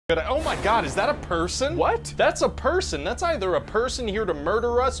Oh my god, is that a person? What? That's a person. That's either a person here to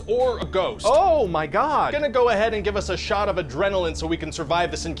murder us or a ghost. Oh my god. Gonna go ahead and give us a shot of adrenaline so we can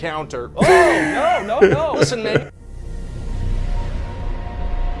survive this encounter. Oh, no. Listen, man.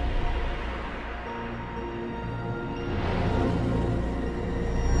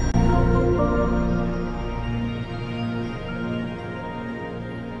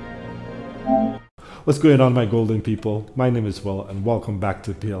 What's going on, my golden people? My name is Will and welcome back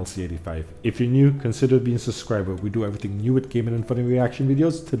to PLC85. If you're new, consider being a subscriber. We do everything new with gaming and funny reaction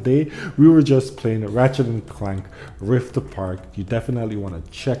videos. Today we were just playing Ratchet & Clank Rift Apart. You definitely want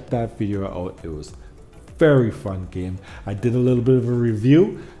to check that video out. It was a very fun game. I did a little bit of a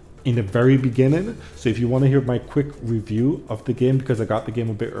review in the very beginning, so if you want to hear my quick review of the game, because I got the game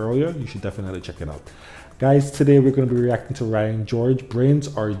a bit earlier, you should definitely check it out. Guys, today we're going to be reacting to Ryan George,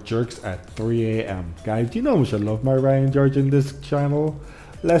 Brains Are Jerks at 3 a.m. Guys, do you know how much I love my Ryan George in this channel?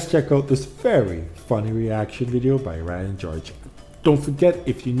 Let's check out this very funny reaction video by Ryan George. Don't forget,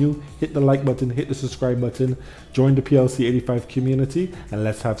 if you're new, hit the like button, hit the subscribe button, join the PLC85 community, and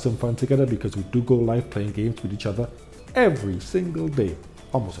let's have some fun together, because we do go live playing games with each other every single day.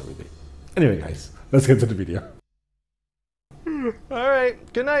 Almost every day. Anyway, guys, let's get to the video.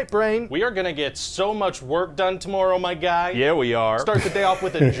 Alright, good night, Brain. We are gonna get so much work done tomorrow, my guy. Yeah, we are. Start the day off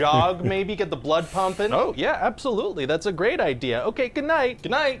with a jog, maybe get the blood pumping. Oh, yeah, absolutely. That's a great idea. Okay, good night.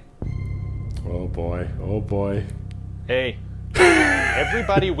 Good night. Oh boy, oh boy. Hey,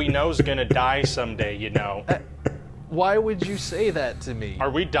 everybody we know is gonna die someday, you know. Why would you say that to me? Are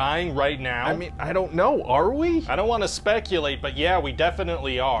we dying right now? I mean, I don't know. Are we? I don't want to speculate, but yeah, we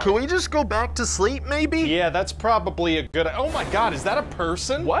definitely are. Can we just go back to sleep, maybe? Yeah, that's probably a good... Oh my god, is that a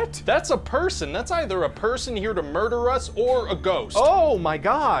person? What? That's a person. That's either a person here to murder us or a ghost. Oh my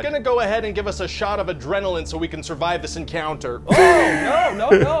god. Gonna go ahead and give us a shot of adrenaline so we can survive this encounter. Oh,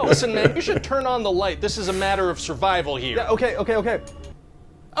 no. Listen, man, you should turn on the light. This is a matter of survival here. Yeah, okay.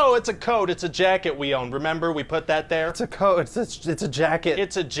 Oh, it's a coat. It's a jacket we own. Remember, we put that there? It's a coat. It's a jacket.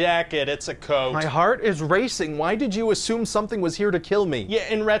 It's a jacket. It's a coat. My heart is racing. Why did you assume something was here to kill me? Yeah,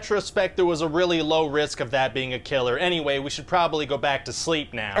 in retrospect, there was a really low risk of that being a killer. Anyway, we should probably go back to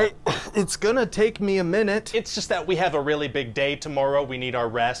sleep now. It's gonna take me a minute. It's just that we have a really big day tomorrow. We need our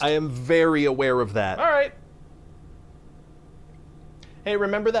rest. I am very aware of that. All right. Hey,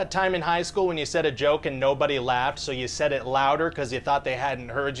 remember that time in high school when you said a joke and nobody laughed, so you said it louder because you thought they hadn't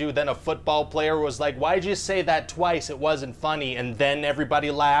heard you? Then a football player was like, why'd you say that twice? It wasn't funny. And then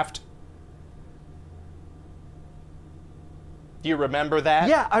everybody laughed. Do you remember that?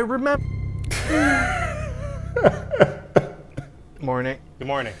 Yeah, I remember. Morning. Good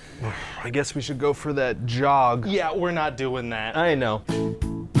morning. I guess we should go for that jog. Yeah, we're not doing that. I know.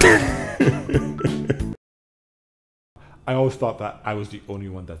 I always thought that I was the only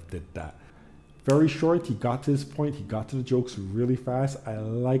one that did that. Very short, he got to his point, he got to the jokes really fast. I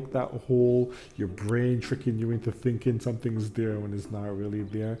like that whole your brain tricking you into thinking something's there when it's not really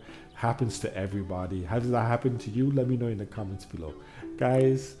there. Happens to everybody. How does that happen to you? Let me know in the comments below.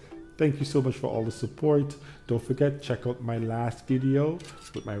 Guys, thank you so much for all the support. Don't forget, check out my last video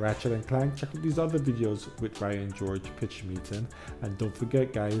with my Ratchet & Clank. Check out these other videos with Ryan George pitch meeting. And don't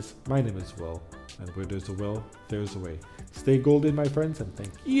forget, guys, my name is Will. And where there's a will, there's a way. Stay golden, my friends, and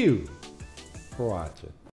thank you for watching.